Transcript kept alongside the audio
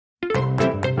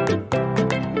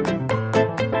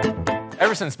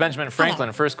Ever since Benjamin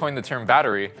Franklin first coined the term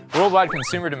battery, worldwide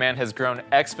consumer demand has grown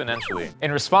exponentially.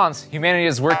 In response, humanity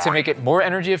has worked to make it more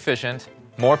energy efficient,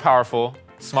 more powerful,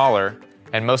 smaller,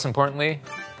 and most importantly,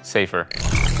 safer.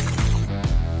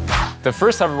 The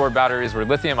first hoverboard batteries were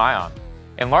lithium-ion,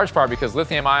 in large part because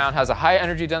lithium-ion has a high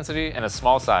energy density and a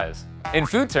small size. In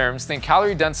food terms, think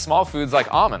calorie-dense small foods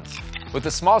like almonds, with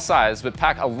a small size but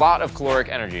pack a lot of caloric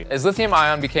energy. As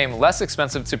lithium-ion became less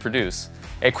expensive to produce,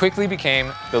 it quickly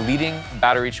became the leading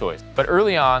battery choice. But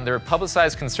early on, there were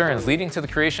publicized concerns leading to the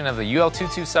creation of the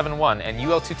UL2271 and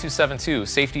UL2272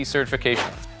 safety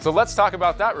certifications. So let's talk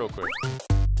about that real quick.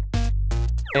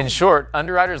 In short,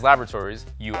 Underwriters Laboratories,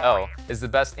 UL, is the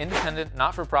best independent,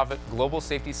 not-for-profit global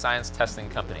safety science testing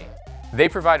company. They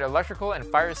provide electrical and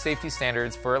fire safety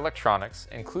standards for electronics,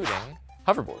 including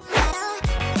hoverboards.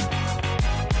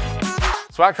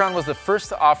 Swagtron was the first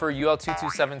to offer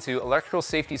UL2272 electrical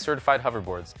safety certified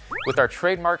hoverboards with our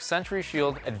trademark Sentry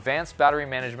Shield Advanced Battery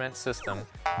Management System,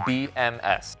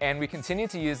 BMS. And we continue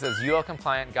to use those UL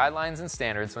compliant guidelines and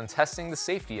standards when testing the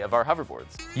safety of our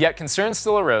hoverboards. Yet concerns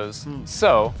still arose,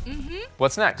 so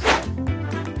what's next?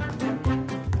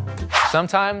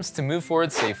 Sometimes to move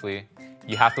forward safely,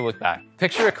 you have to look back.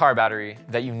 Picture a car battery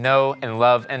that you know and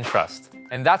love and trust.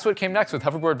 And that's what came next with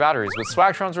hoverboard batteries, with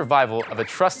Swagtron's revival of a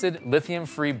trusted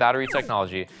lithium-free battery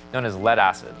technology known as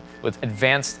lead-acid, with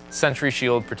advanced Sentry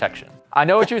Shield protection. I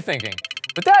know what you're thinking,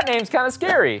 but that name's kind of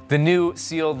scary. The new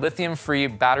sealed lithium-free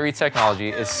battery technology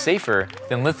is safer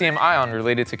than lithium-ion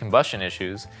related to combustion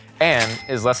issues and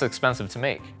is less expensive to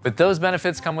make. But those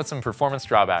benefits come with some performance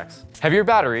drawbacks. Heavier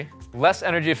battery, less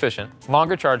energy efficient,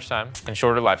 longer charge time, and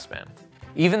shorter lifespan.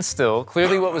 Even still,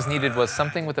 clearly what was needed was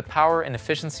something with the power and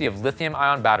efficiency of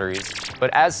lithium-ion batteries, but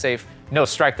as safe, no,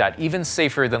 strike that, even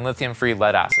safer than lithium-free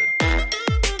lead-acid.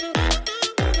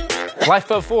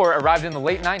 LiFePo4 arrived in the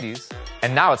late 90s,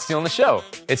 and now it's stealing the show.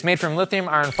 It's made from lithium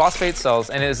iron phosphate cells,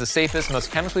 and it is the safest, most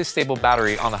chemically stable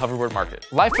battery on the hoverboard market.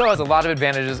 LiFePo has a lot of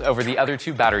advantages over the other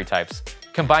two battery types,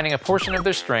 combining a portion of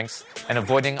their strengths and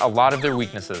avoiding a lot of their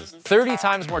weaknesses. 30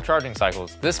 times more charging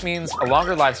cycles. This means a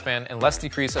longer lifespan and less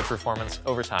decrease of performance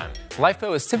over time.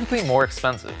 LiFePo is typically more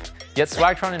expensive, yet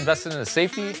Swagtron invested in the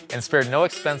safety and spared no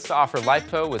expense to offer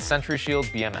LiFePo with Sentry Shield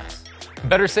BMS.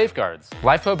 Better safeguards.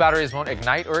 LiFePo batteries won't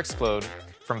ignite or explode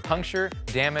from puncture,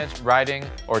 damage, riding,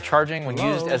 or charging when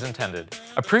used as intended.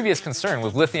 A previous concern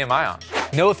with lithium-ion.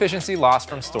 No efficiency lost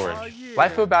from storage.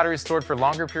 LiFePo batteries stored for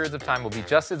longer periods of time will be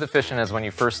just as efficient as when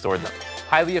you first stored them.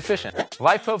 Highly efficient.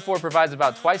 LiFePo4 provides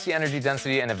about twice the energy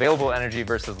density and available energy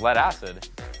versus lead-acid,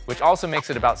 which also makes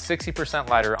it about 60%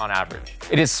 lighter on average.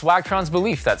 It is Swagtron's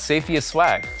belief that safety is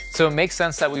swag, so it makes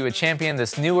sense that we would champion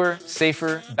this newer,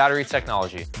 safer battery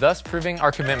technology, thus proving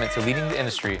our commitment to leading the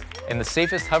industry in the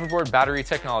safest hoverboard battery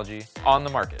technology on the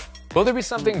market. Will there be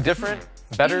something different,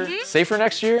 better, safer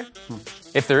next year?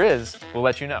 If there is, we'll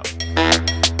let you know.